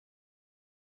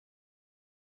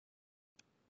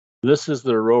This is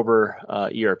the Rover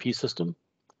ERP system.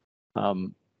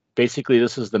 Basically,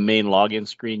 this is the main login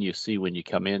screen you see when you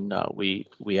come in. We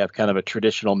have kind of a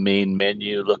traditional main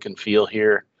menu look and feel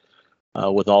here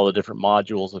with all the different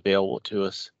modules available to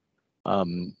us.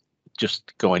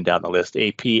 Just going down the list: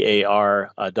 AP,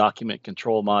 AR, document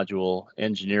control module,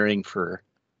 engineering for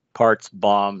parts,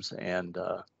 bombs, and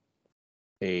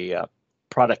a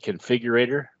product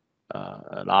configurator,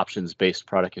 an options-based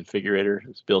product configurator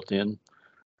is built in.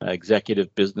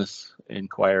 Executive business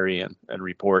inquiry and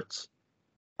reports.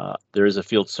 There is a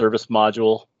field service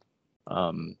module,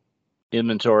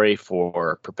 inventory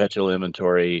for perpetual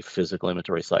inventory, physical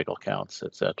inventory cycle counts,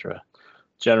 etc.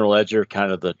 General ledger,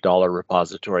 kind of the dollar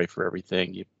repository for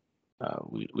everything.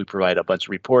 We provide a bunch of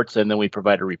reports, and then we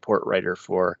provide a report writer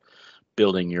for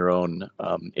building your own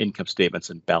income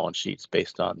statements and balance sheets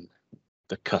based on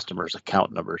the customer's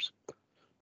account numbers.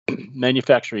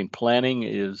 Manufacturing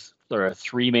planning there are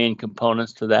three main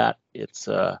components to that. It's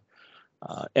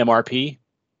MRP,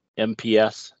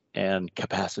 MPS, and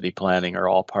capacity planning are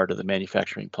all part of the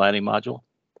manufacturing planning module.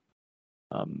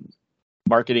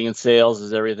 Marketing and sales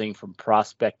is everything from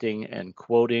prospecting and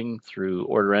quoting through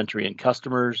order entry and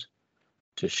customers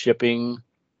to shipping,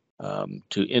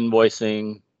 to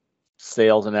invoicing,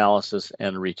 sales analysis,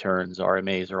 and returns.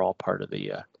 RMAs are all part of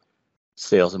the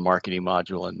sales and marketing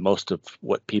module, and most of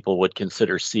what people would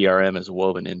consider CRM is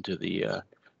woven into the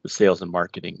sales and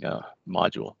marketing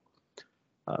module.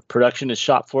 Production is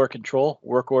shop floor control,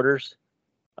 work orders,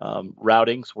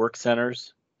 routings, work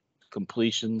centers,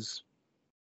 completions,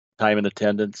 time and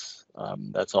attendance.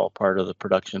 That's all part of the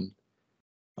production.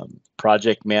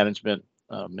 Project management.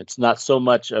 It's not so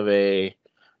much of a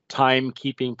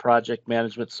timekeeping project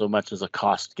management so much as a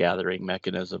cost gathering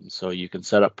mechanism. So you can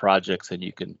set up projects and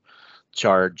you can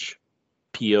charge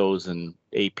POs and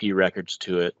AP records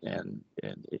to it, and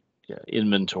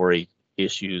inventory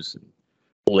issues and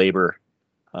labor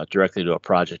directly to a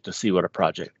project to see what a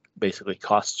project basically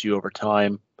costs you over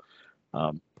time.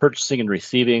 Purchasing and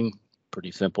receiving,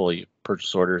 pretty simple. You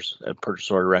purchase orders and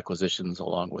purchase order requisitions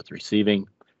along with receiving,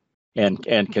 and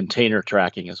container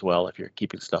tracking as well if you're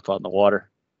keeping stuff on the water.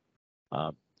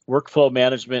 Workflow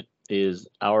management is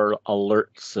our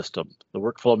alert system. The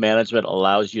workflow management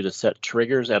allows you to set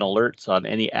triggers and alerts on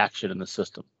any action in the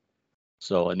system.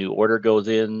 So a new order goes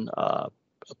in, a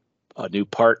new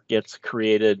part gets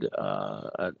created,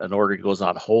 an order goes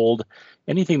on hold.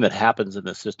 Anything that happens in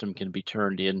the system can be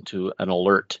turned into an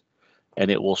alert,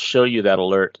 and it will show you that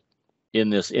alert in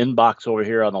this inbox over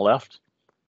here on the left,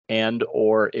 and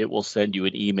or it will send you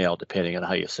an email depending on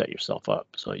how you set yourself up.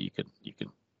 So you can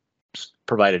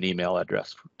provide an email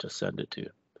address to send it to.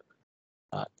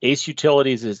 ACE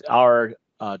Utilities is our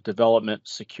development,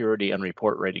 security, and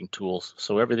report writing tools.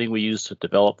 So everything we use to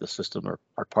develop the system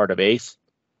are part of ACE.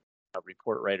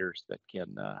 Report writers that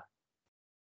can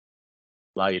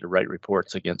allow you to write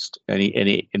reports against any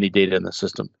data in the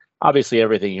system. Obviously,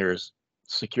 everything here is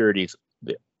security is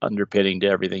the underpinning to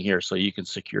everything here, so you can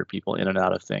secure people in and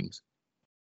out of things.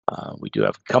 We do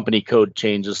have company code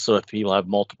changes, so if people have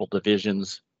multiple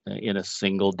divisions in a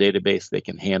single database, they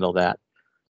can handle that.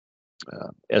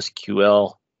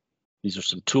 SQL, these are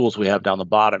some tools we have down the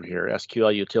bottom here.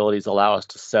 SQL utilities allow us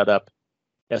to set up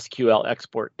SQL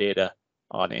export data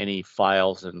on any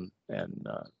files and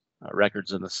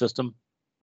records in the system.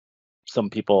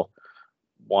 Some people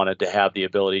wanted to have the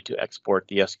ability to export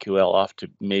the SQL off to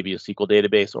maybe a SQL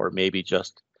database or maybe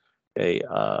just a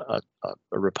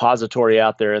repository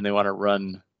out there, and they want to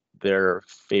run their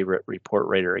favorite report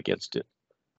writer against it.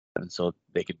 And so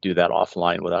they could do that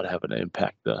offline without having to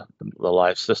impact the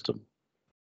live system.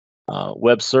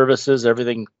 Web services,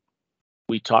 everything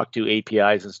we talk to,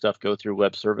 APIs and stuff, go through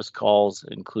web service calls,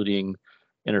 including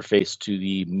interface to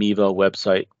the MIVA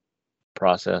website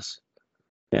process.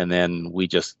 And then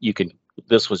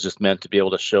this was just meant to be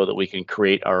able to show that we can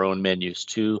create our own menus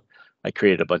too. I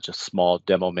created a bunch of small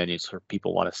demo menus for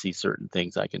people want to see certain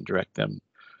things. I can direct them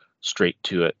straight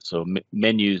to it. So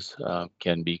menus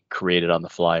can be created on the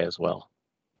fly as well.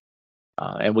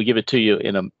 And we give it to you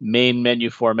in a main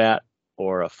menu format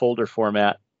or a folder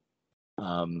format.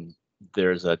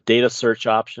 There's a data search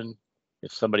option.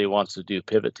 If somebody wants to do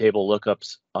pivot table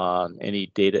lookups on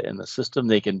any data in the system,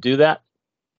 they can do that.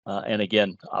 And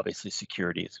again, obviously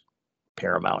security is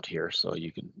paramount here, so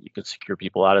you can secure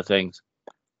people out of things.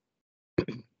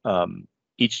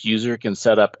 Each user can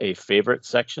set up a favorite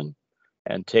section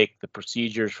and take the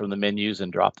procedures from the menus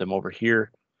and drop them over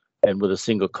here, and with a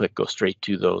single click go straight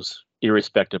to those,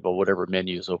 irrespective of whatever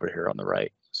menu is over here on the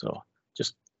right. So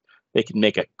just they can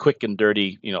make a quick and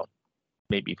dirty,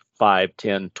 maybe 5,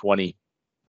 10, 20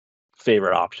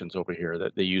 favorite options over here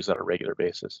that they use on a regular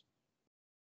basis.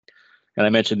 And I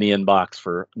mentioned the inbox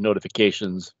for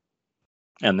notifications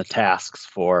and the tasks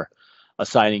for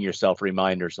assigning yourself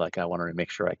reminders, like I want to make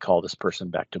sure I call this person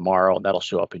back tomorrow, and that'll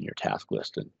show up in your task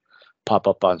list and pop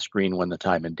up on screen when the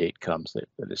time and date comes that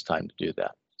it's time to do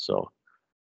that. So